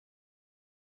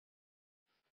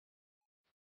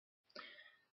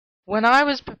When I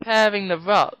was preparing the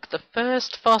rock, the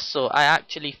first fossil I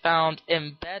actually found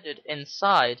embedded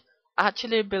inside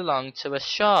actually belonged to a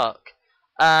shark.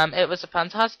 It was a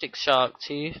fantastic shark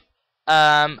tooth.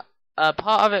 Um, a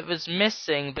part of it was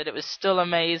missing, but it was still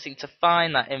amazing to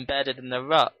find that embedded in the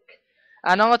rock.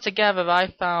 And altogether, I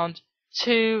found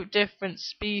two different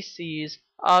species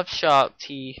of shark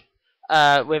teeth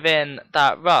within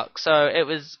that rock. So it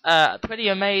was pretty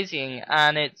amazing,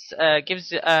 and it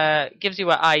gives you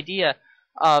an idea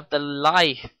of the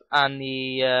life and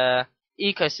the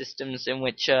ecosystems in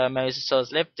which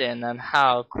mosasaurs lived in, and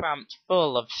how cramped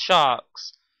full of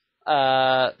sharks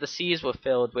the seas were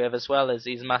filled with, as well as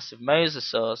these massive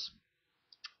mosasaurs.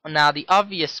 Now, the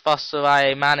obvious fossil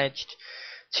I managed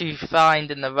to find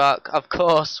in the rock, of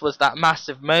course, was that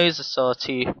massive mosasaur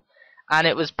tooth, and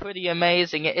it was pretty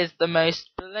amazing. It is the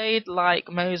most blade-like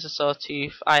mosasaur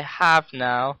tooth I have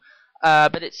now,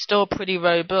 but it's still pretty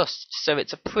robust, so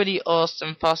it's a pretty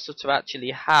awesome fossil to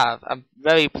actually have. I'm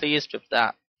very pleased with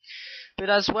that. But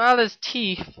as well as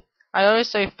teeth, I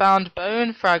also found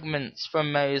bone fragments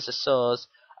from mosasaurs.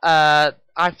 I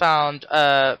found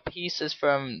pieces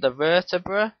from the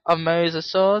vertebra of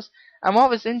mosasaurs, and what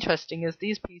was interesting is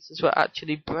these pieces were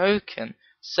actually broken,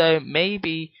 so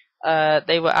maybe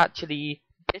they were actually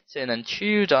bitten and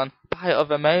chewed on by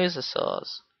other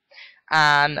mosasaurs.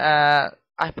 And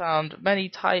I found many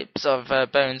types of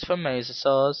bones from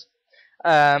mosasaurs.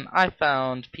 I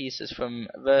found pieces from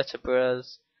vertebrae.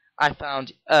 I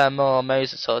found more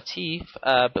mosasaur teeth,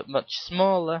 but much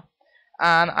smaller.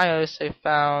 And I also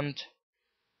found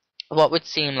what would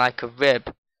seem like a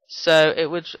rib. So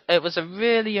it was a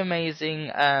really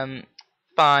amazing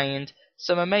find.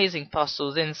 Some amazing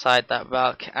fossils inside that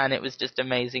rock, and it was just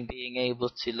amazing being able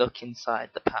to look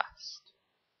inside the past.